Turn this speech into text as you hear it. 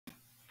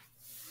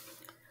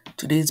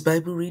Today's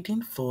Bible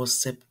reading for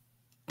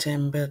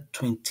September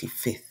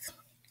 25th.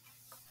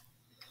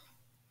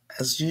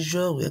 As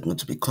usual, we are going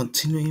to be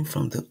continuing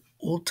from the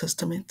Old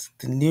Testament,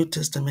 the New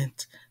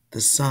Testament,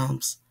 the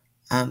Psalms,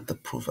 and the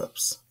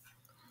Proverbs.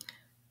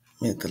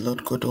 May the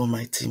Lord God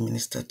Almighty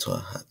minister to our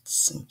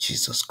hearts. In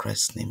Jesus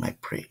Christ's name I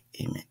pray.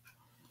 Amen.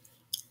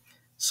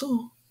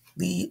 So,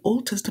 the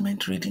Old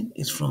Testament reading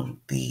is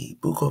from the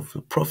book of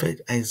the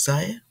prophet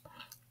Isaiah,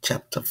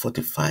 chapter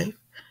 45,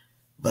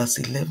 verse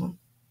 11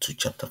 to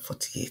chapter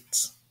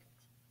 48.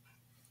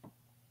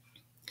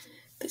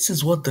 This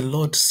is what the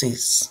Lord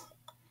says,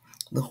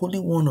 the Holy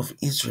One of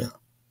Israel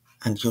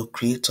and your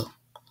Creator.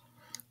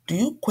 Do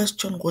you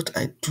question what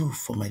I do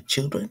for my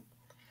children?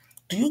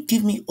 Do you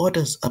give me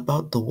orders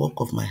about the work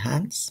of my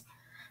hands?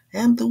 I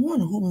am the one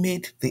who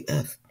made the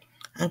earth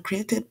and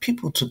created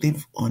people to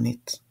live on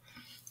it.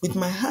 With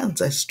my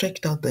hands I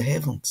stretched out the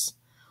heavens.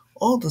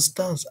 All the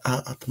stars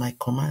are at my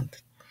command.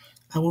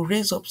 I will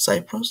raise up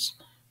Cyprus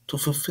to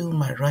fulfill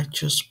my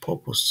righteous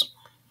purpose,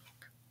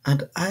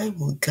 and I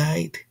will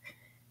guide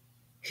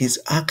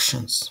his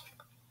actions.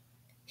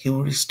 He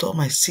will restore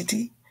my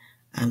city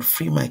and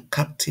free my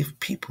captive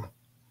people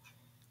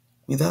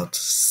without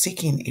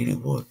seeking a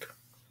reward.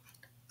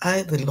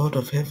 I, the Lord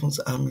of heaven's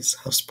armies,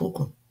 have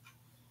spoken.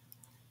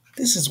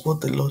 This is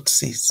what the Lord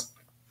says.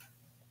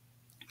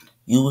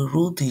 You will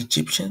rule the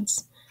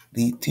Egyptians,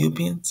 the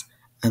Ethiopians,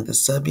 and the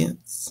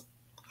Sabeans.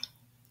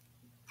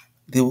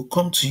 They will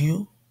come to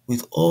you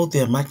with all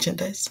their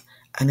merchandise,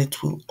 and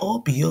it will all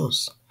be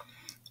yours.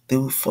 They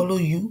will follow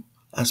you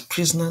as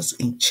prisoners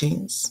in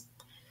chains.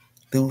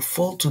 They will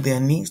fall to their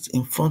knees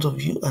in front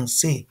of you and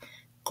say,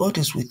 God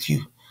is with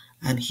you,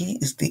 and He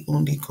is the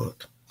only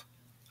God.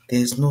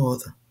 There is no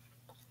other.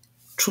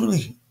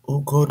 Truly,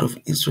 O God of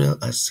Israel,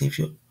 our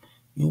Savior,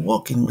 you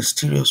walk in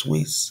mysterious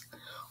ways.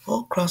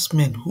 All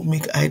craftsmen who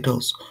make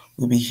idols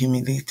will be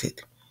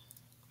humiliated.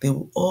 They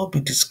will all be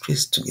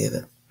disgraced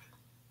together.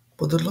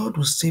 But the Lord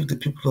will save the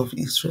people of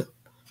Israel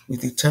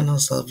with eternal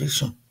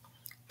salvation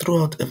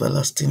throughout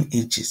everlasting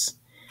ages.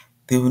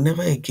 They will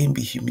never again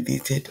be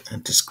humiliated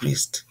and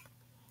disgraced.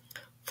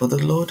 For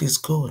the Lord is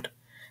God,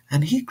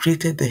 and He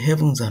created the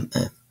heavens and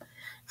earth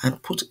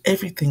and put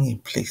everything in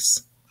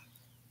place.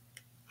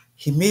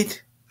 He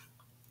made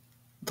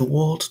the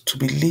world to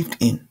be lived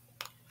in,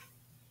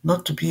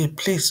 not to be a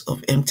place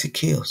of empty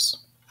chaos.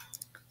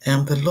 I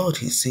am the Lord,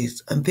 He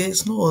says, and there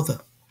is no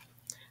other.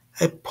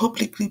 I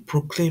publicly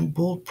proclaim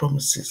bold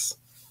promises.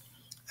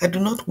 I do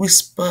not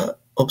whisper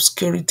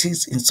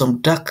obscurities in some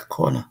dark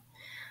corner.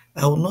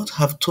 I would not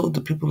have told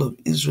the people of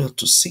Israel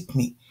to seek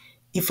me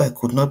if I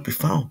could not be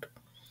found.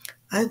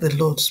 I, the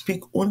Lord,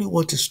 speak only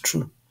what is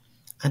true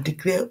and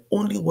declare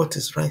only what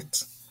is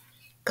right.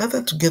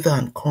 Gather together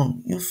and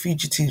come, you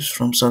fugitives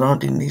from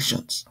surrounding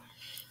nations.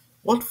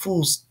 What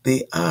fools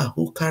they are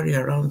who carry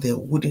around their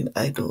wooden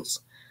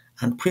idols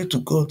and pray to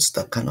gods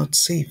that cannot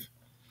save.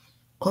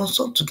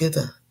 Consult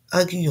together,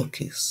 argue your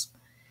case.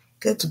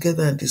 Get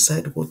together and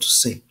decide what to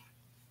say.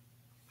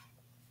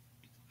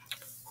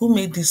 Who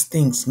made these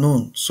things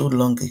known so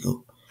long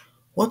ago?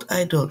 What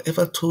idol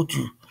ever told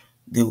you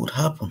they would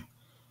happen?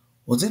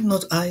 Was it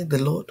not I, the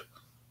Lord?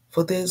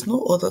 For there is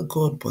no other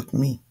God but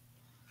me,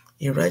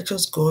 a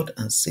righteous God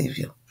and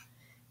Savior.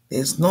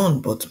 There is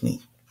none but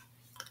me.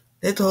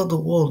 Let all the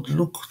world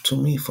look to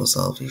me for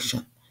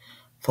salvation.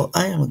 For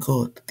I am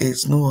God, there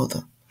is no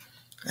other.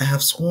 I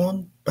have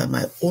sworn by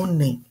my own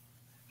name.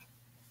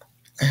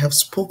 I have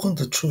spoken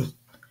the truth,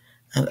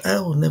 and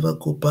I will never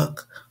go back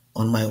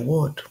on my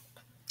word.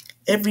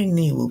 Every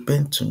knee will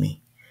bend to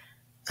me,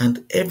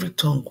 and every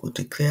tongue will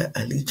declare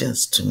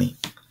allegiance to me.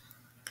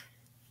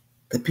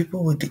 The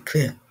people will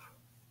declare,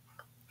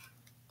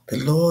 the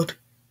Lord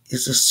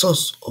is the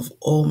source of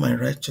all my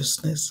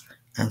righteousness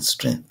and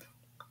strength.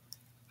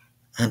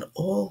 And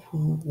all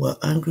who were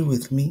angry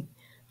with me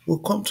will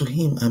come to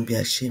him and be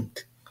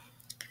ashamed.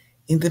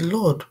 In the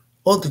Lord,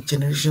 all the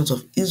generations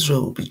of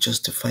Israel will be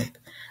justified,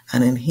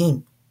 and in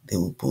him they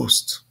will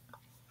boast.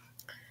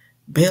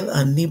 Bel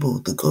and Nebo,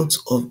 the gods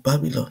of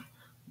Babylon,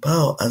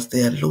 bow as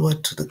they are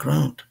lowered to the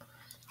ground.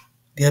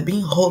 They are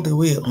being hauled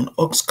away on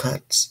ox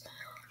carts.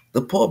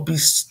 The poor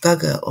beasts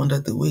stagger under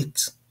the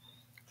weight.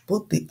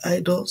 Both the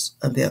idols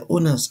and their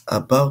owners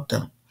are bowed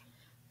down.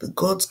 The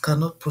gods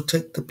cannot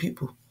protect the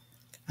people,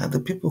 and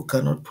the people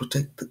cannot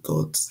protect the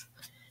gods.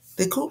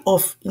 They go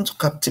off into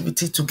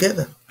captivity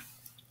together.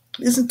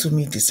 Listen to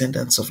me,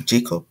 descendants of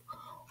Jacob,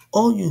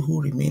 all you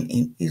who remain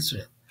in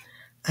Israel.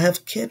 I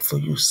have cared for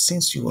you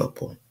since you were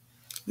born.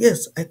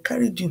 Yes, I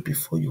carried you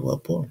before you were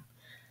born.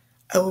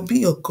 I will be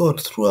your God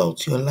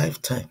throughout your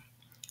lifetime,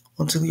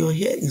 until your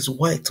hair is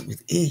white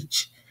with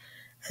age.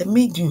 I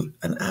made you,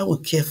 and I will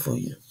care for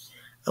you.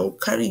 I will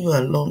carry you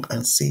along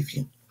and save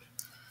you.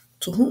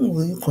 To whom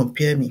will you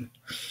compare me?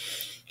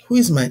 Who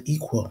is my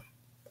equal?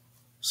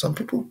 Some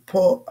people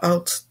pour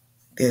out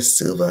their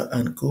silver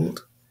and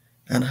gold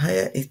and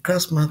hire a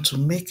craftsman to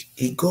make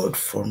a god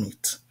from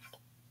it.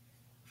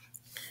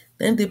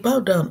 Then they bow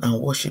down and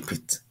worship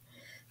it.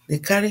 They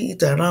carry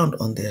it around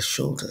on their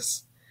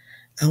shoulders.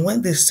 And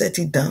when they set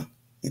it down,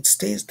 it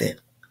stays there.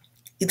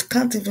 It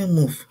can't even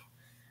move.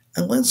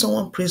 And when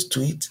someone prays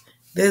to it,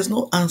 there is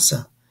no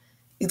answer.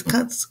 It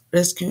can't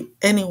rescue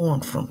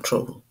anyone from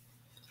trouble.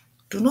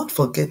 Do not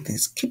forget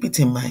this. Keep it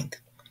in mind.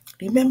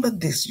 Remember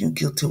this, you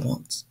guilty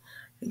ones.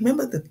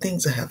 Remember the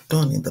things I have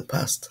done in the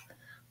past.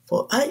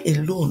 For I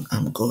alone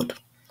am God.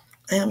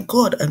 I am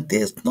God and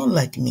there is none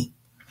like me.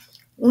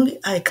 Only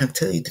I can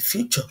tell you the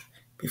future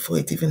before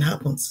it even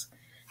happens.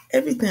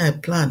 Everything I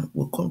plan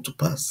will come to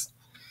pass.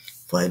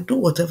 For I do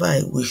whatever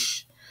I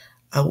wish.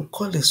 I will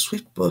call a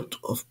swift bird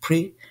of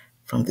prey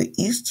from the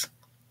east,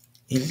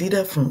 a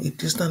leader from a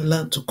distant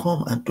land to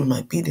come and do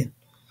my bidding.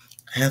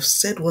 I have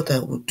said what I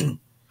will do,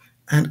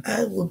 and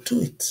I will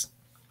do it.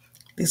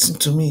 Listen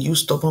to me, you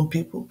stubborn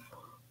people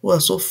who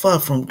are so far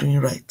from doing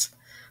right.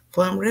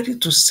 For I'm ready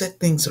to set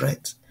things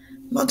right,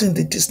 not in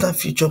the distant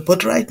future,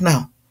 but right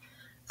now.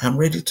 I'm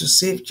ready to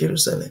save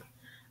Jerusalem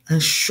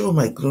and show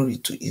my glory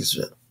to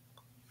Israel.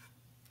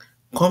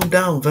 Come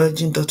down,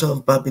 virgin daughter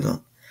of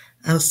Babylon,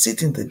 and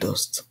sit in the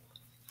dust.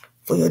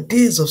 For your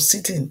days of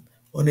sitting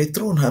on a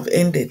throne have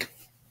ended.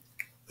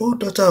 O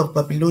daughter of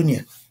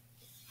Babylonia,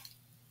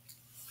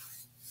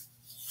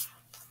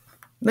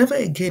 never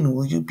again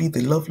will you be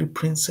the lovely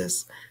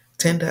princess,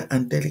 tender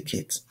and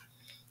delicate.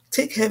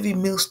 Take heavy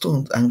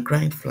millstones and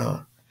grind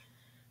flour.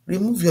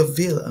 Remove your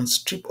veil and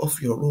strip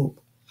off your robe.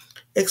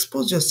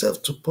 Expose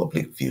yourself to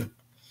public view.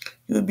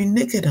 You will be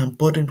naked and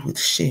burdened with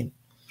shame.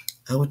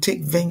 I will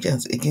take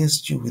vengeance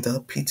against you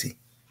without pity.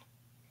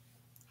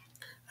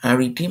 Our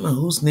Redeemer,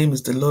 whose name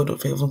is the Lord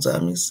of Heaven's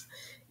armies,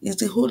 is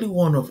the Holy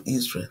One of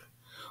Israel.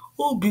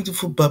 O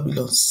beautiful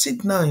Babylon,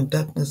 sit now in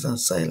darkness and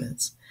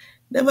silence.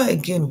 Never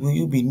again will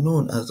you be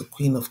known as the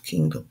Queen of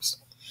Kingdoms.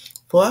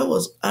 For I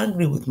was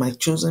angry with my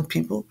chosen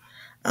people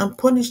and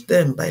punished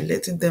them by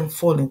letting them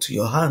fall into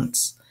your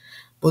hands.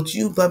 But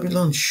you,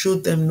 Babylon,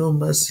 showed them no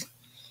mercy.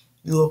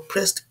 You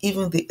oppressed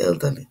even the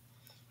elderly.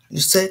 You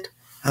said,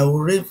 I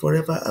will reign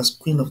forever as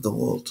Queen of the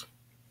world.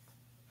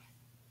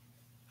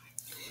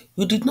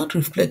 You did not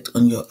reflect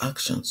on your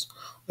actions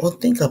or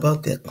think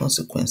about their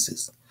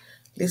consequences.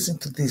 Listen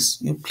to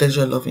this, you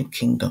pleasure loving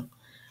kingdom,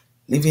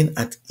 living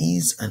at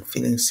ease and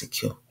feeling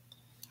secure.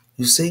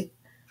 You say,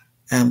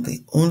 I am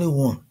the only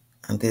one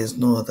and there is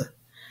no other.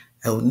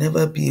 I will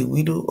never be a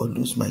widow or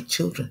lose my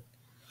children.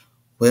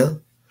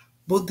 Well,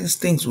 both these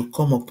things will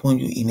come upon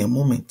you in a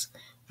moment,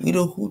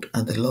 widowhood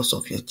and the loss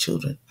of your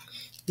children.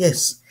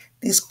 Yes,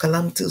 these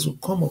calamities will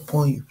come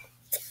upon you.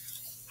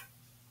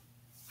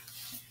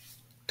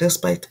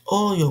 Despite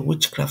all your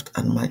witchcraft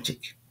and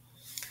magic,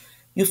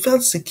 you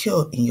felt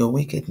secure in your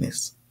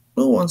wickedness.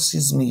 No one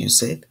sees me, you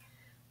said,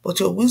 but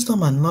your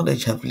wisdom and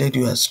knowledge have led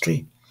you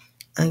astray.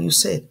 And you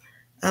said,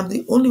 I am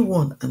the only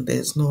one and there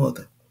is no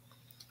other.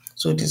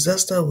 So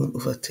disaster will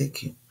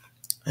overtake you,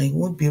 and you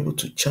won't be able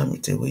to charm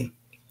it away.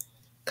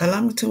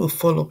 Calamity will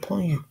fall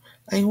upon you,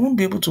 and you won't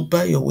be able to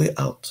buy your way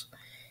out.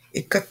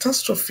 A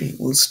catastrophe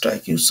will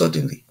strike you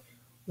suddenly,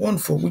 one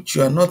for which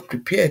you are not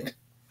prepared.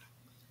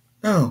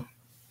 Now,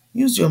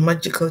 use your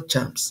magical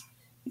charms.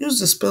 Use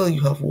the spell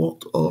you have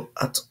worked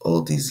at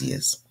all these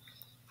years.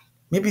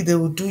 Maybe they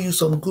will do you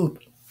some good.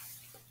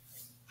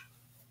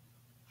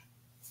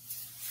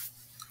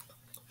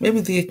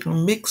 Maybe they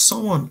can make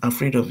someone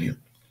afraid of you.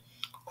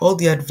 All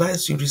the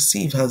advice you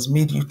received has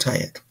made you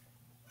tired.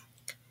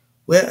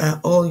 Where are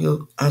all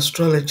your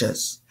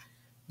astrologers,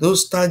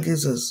 those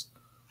stargazers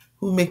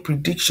who make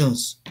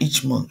predictions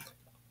each month?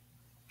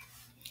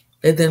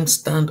 Let them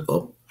stand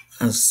up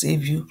and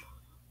save you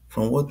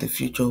from what the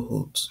future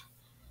holds.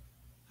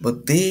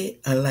 But they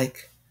are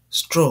like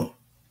straw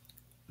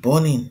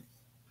burning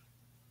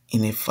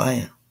in a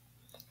fire.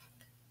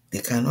 They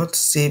cannot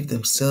save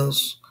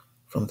themselves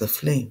from the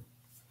flame.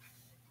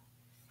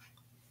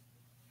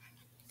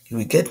 You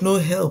will get no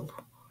help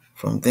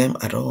from them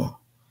at all.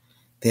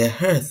 Their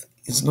hearth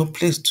is no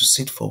place to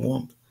sit for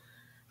warmth,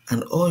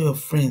 and all your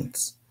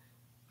friends,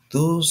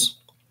 those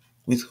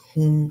with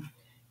whom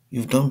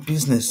you've done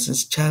business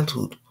since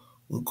childhood,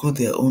 will go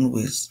their own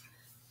ways,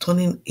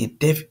 turning a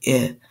deaf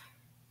ear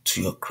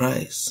to your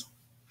cries.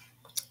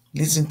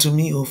 Listen to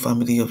me, O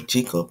family of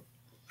Jacob,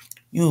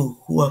 you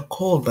who are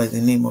called by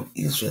the name of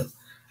Israel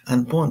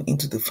and born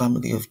into the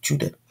family of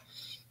Judah.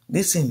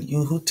 Listen,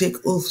 you who take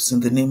oaths in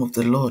the name of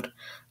the Lord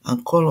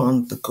and call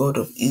on the God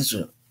of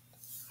Israel.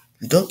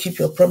 You don't keep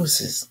your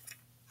promises,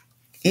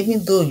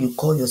 even though you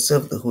call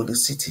yourself the holy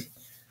city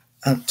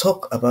and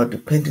talk about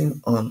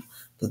depending on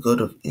the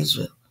God of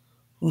Israel,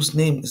 whose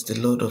name is the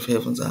Lord of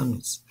Heaven's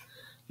armies.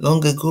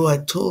 Long ago I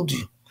told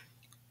you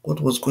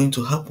what was going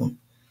to happen.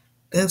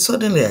 Then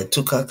suddenly I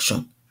took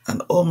action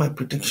and all my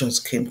predictions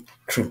came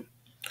true.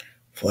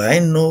 For I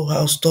know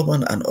how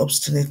stubborn and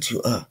obstinate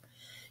you are.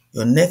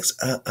 Your necks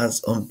are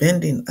as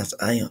unbending as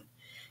iron.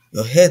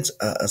 Your heads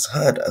are as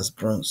hard as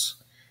bronze.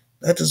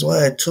 That is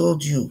why I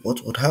told you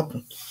what would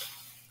happen.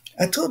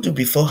 I told you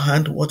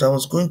beforehand what I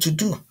was going to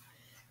do.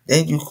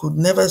 Then you could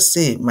never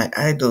say my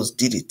idols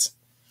did it.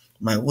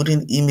 My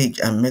wooden image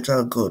and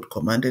metal god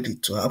commanded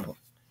it to happen.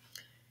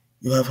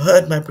 You have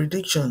heard my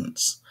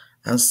predictions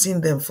and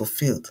seen them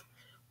fulfilled.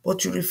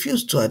 but you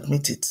refuse to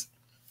admit it.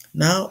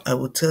 Now I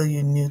will tell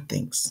you new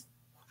things,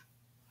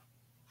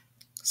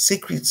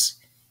 secrets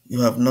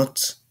you have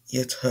not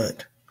yet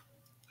heard.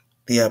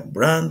 They are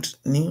brand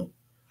new,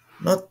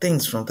 not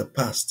things from the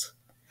past.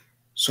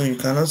 So you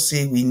cannot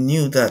say we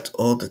knew that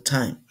all the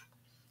time.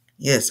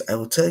 Yes, I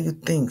will tell you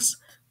things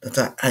that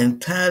are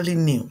entirely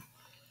new,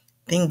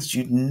 things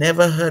you'd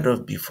never heard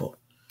of before.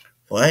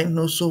 For I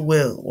know so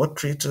well what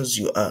traitors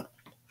you are.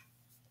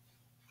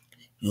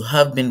 You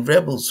have been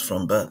rebels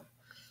from birth.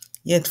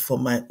 Yet for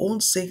my own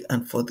sake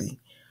and for the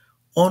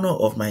honor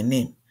of my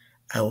name,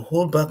 I will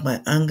hold back my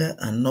anger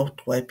and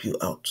not wipe you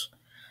out.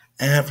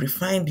 I have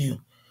refined you,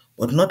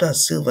 but not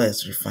as silver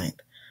is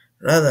refined.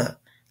 Rather,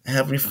 I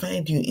have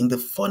refined you in the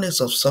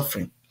furnace of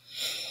suffering.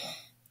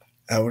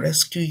 I will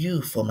rescue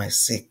you for my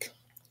sake.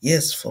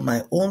 Yes, for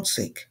my own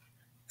sake.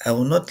 I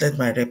will not let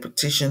my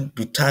reputation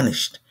be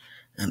tarnished,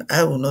 and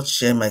I will not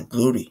share my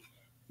glory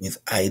with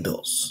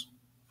idols.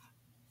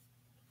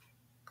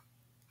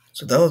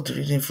 So that was the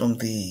reading from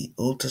the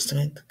Old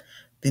Testament.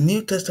 The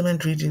New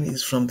Testament reading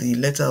is from the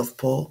letter of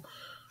Paul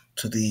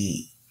to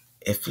the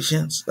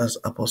Ephesians, that's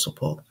Apostle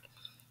Paul.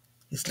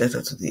 His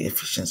letter to the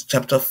Ephesians,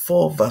 chapter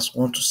 4, verse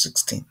 1 to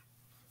 16.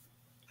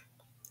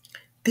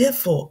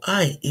 Therefore,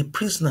 I, a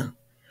prisoner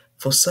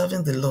for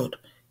serving the Lord,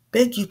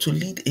 beg you to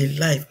lead a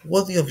life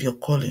worthy of your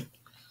calling.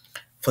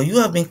 For you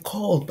have been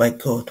called by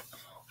God.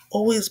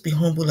 Always be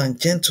humble and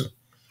gentle.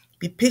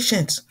 Be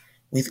patient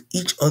with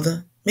each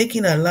other,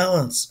 making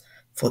allowance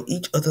for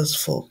each other's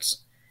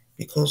faults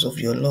because of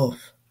your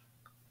love.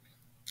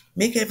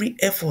 Make every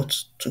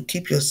effort to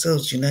keep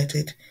yourselves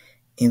united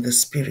in the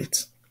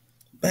Spirit,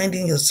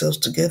 binding yourselves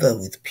together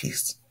with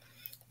peace.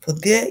 For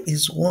there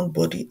is one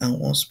body and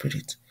one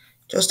Spirit,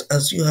 just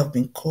as you have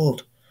been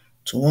called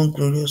to one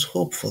glorious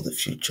hope for the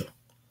future.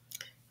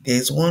 There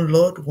is one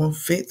Lord, one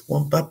faith,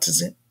 one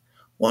baptism,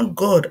 one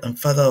God and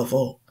Father of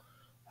all,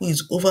 who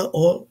is over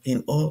all,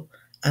 in all,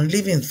 and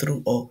living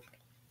through all.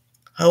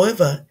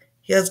 However,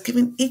 He has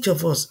given each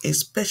of us a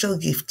special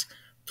gift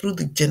through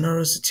the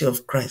generosity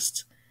of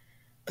Christ.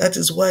 That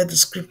is why the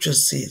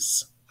scriptures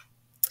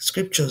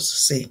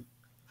say,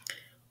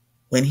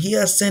 when He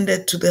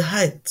ascended to the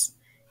heights,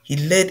 He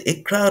led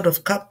a crowd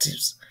of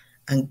captives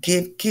and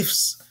gave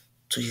gifts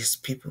to His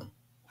people.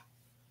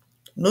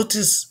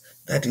 Notice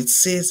that it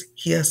says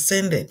He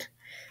ascended.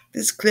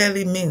 This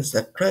clearly means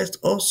that Christ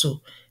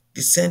also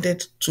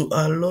descended to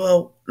our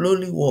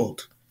lowly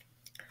world.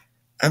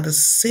 And the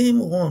same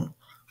one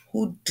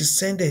who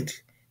descended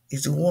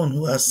is the one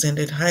who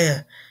ascended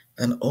higher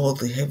than all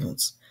the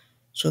heavens,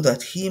 so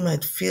that He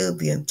might fill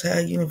the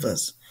entire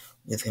universe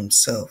with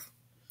Himself.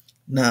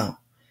 Now,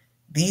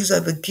 these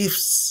are the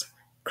gifts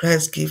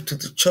Christ gave to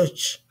the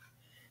church: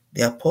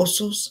 the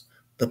apostles,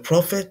 the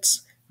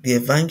prophets, the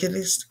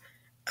evangelists,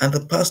 and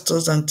the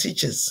pastors and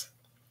teachers.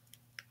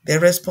 Their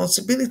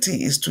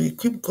responsibility is to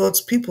equip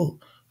God's people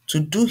to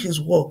do His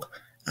work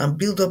and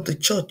build up the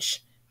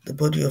church, the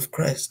body of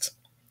Christ.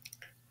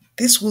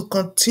 This will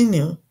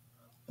continue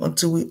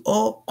until we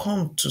all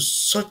come to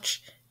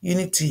such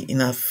unity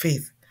in our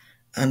faith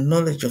and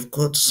knowledge of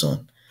God's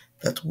Son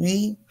that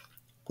we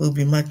will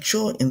be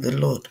mature in the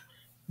Lord,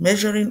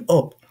 measuring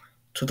up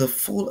to the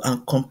full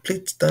and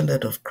complete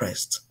standard of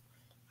Christ.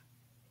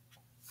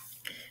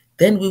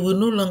 Then we will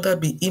no longer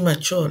be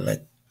immature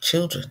like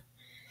children.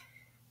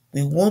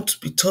 We won't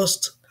be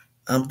tossed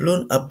and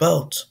blown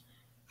about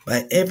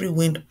by every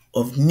wind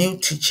of new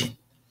teaching.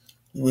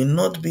 We will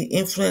not be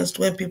influenced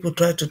when people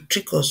try to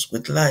trick us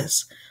with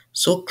lies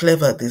so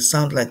clever they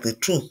sound like the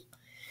truth.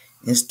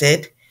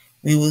 Instead,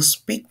 we will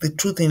speak the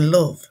truth in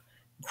love,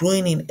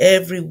 growing in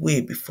every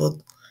way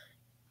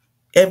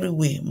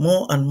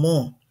more and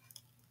more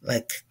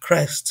like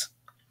Christ,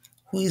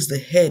 who is the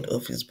head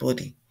of His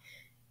body,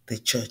 the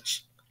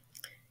church.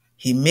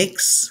 He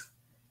makes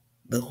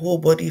the whole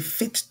body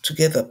fit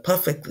together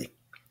perfectly.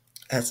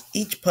 As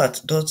each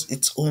part does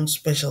its own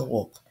special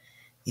work,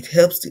 it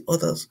helps the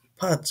other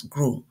parts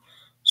grow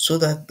so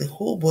that the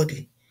whole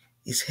body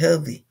is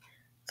healthy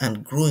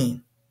and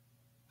growing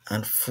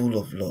and full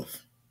of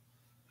love.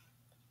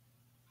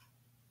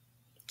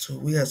 So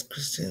we as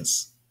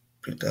Christians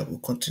pray that we'll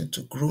continue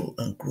to grow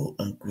and grow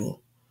and grow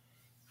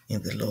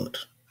in the Lord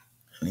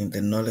and in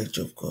the knowledge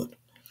of God.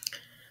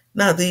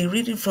 Now the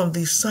reading from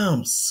the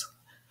Psalms,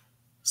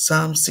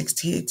 Psalm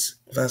 68,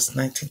 verse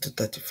 19 to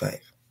 35.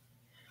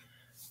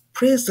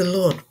 Praise the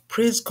Lord,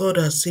 praise God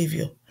our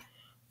Savior,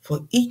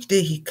 for each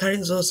day He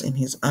carries us in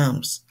His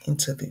arms.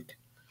 Interlude.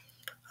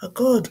 Our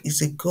God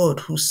is a God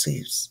who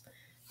saves.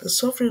 The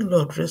sovereign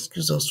Lord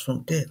rescues us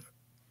from death.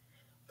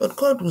 But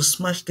God will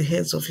smash the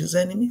heads of His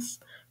enemies,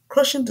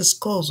 crushing the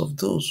skulls of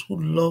those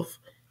who love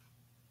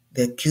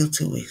their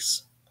guilty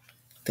ways.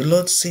 The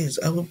Lord says,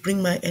 I will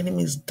bring my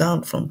enemies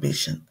down from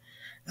Bashan.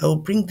 I will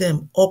bring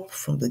them up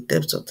from the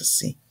depths of the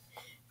sea.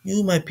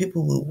 You, my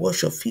people, will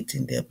wash your feet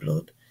in their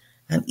blood,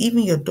 and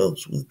even your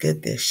dogs will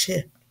get their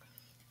share.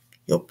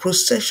 Your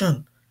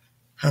procession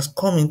has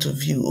come into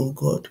view, O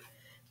God,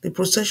 the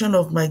procession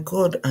of my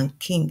God and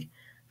King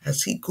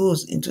as He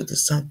goes into the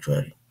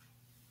sanctuary.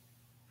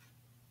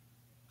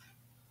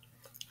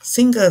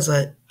 Singers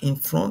are in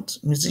front,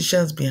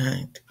 musicians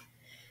behind.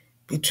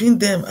 Between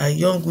them are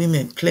young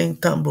women playing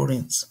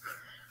tambourines.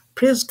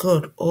 Praise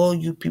God, all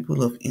you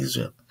people of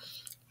Israel.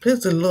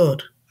 Praise the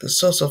Lord, the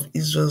source of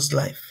Israel's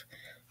life.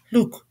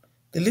 Look,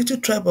 the little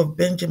tribe of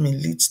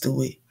Benjamin leads the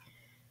way.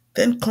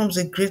 Then comes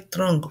a great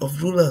throng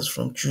of rulers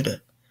from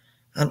Judah,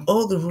 and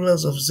all the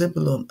rulers of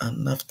Zebulun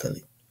and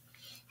Naphtali.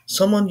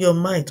 Summon your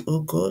might,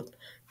 O God.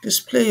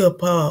 Display your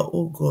power,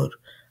 O God,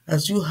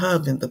 as you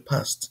have in the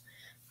past.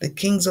 The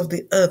kings of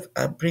the earth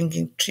are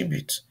bringing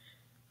tribute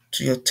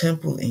to your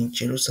temple in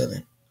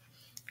Jerusalem.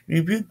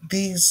 Rebuke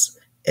these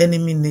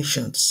enemy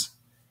nations,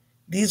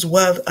 these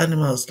wild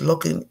animals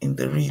lurking in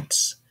the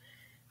reeds,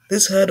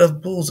 this herd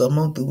of bulls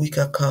among the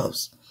weaker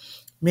cows.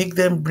 Make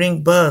them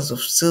bring bars of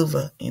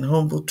silver in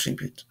humble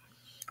tribute.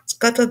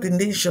 Scatter the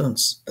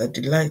nations that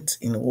delight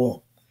in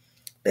war.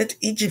 Let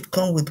Egypt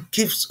come with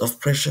gifts of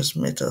precious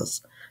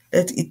metals.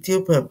 Let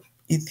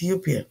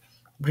Ethiopia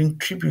bring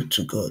tribute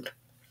to God.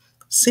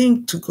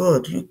 Sing to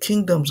God, you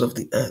kingdoms of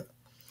the earth.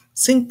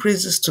 Sing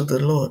praises to the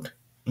Lord.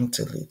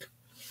 Interlude.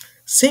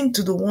 Sing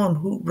to the one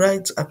who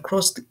rides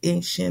across the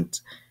ancient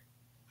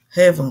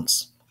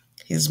heavens,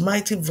 his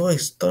mighty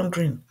voice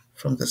thundering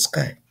from the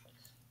sky.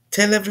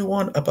 Tell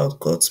everyone about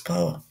God's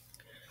power.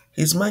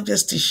 His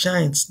majesty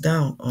shines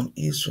down on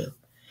Israel.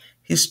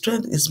 His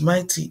strength is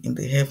mighty in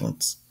the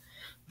heavens.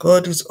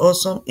 God is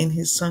awesome in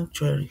his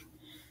sanctuary.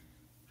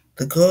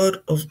 The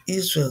God of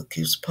Israel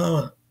gives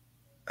power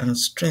and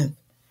strength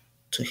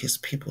to his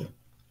people.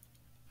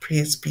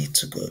 Praise be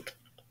to God.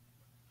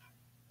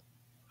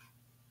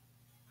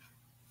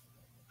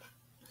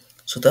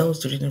 So that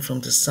was the reading from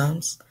the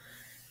Psalms.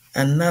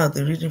 And now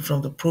the reading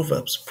from the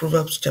Proverbs.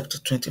 Proverbs chapter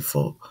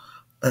 24,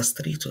 verse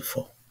 3 to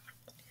 4.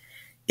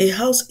 A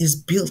house is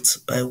built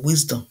by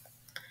wisdom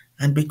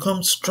and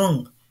becomes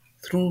strong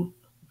through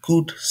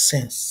good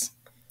sense.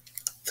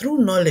 Through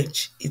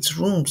knowledge, its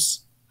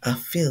rooms are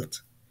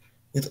filled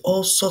with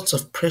all sorts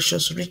of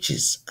precious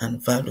riches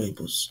and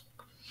valuables.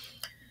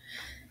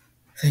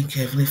 Thank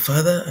you, Heavenly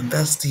Father. And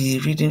that's the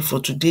reading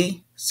for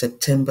today,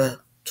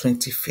 September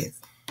 25th.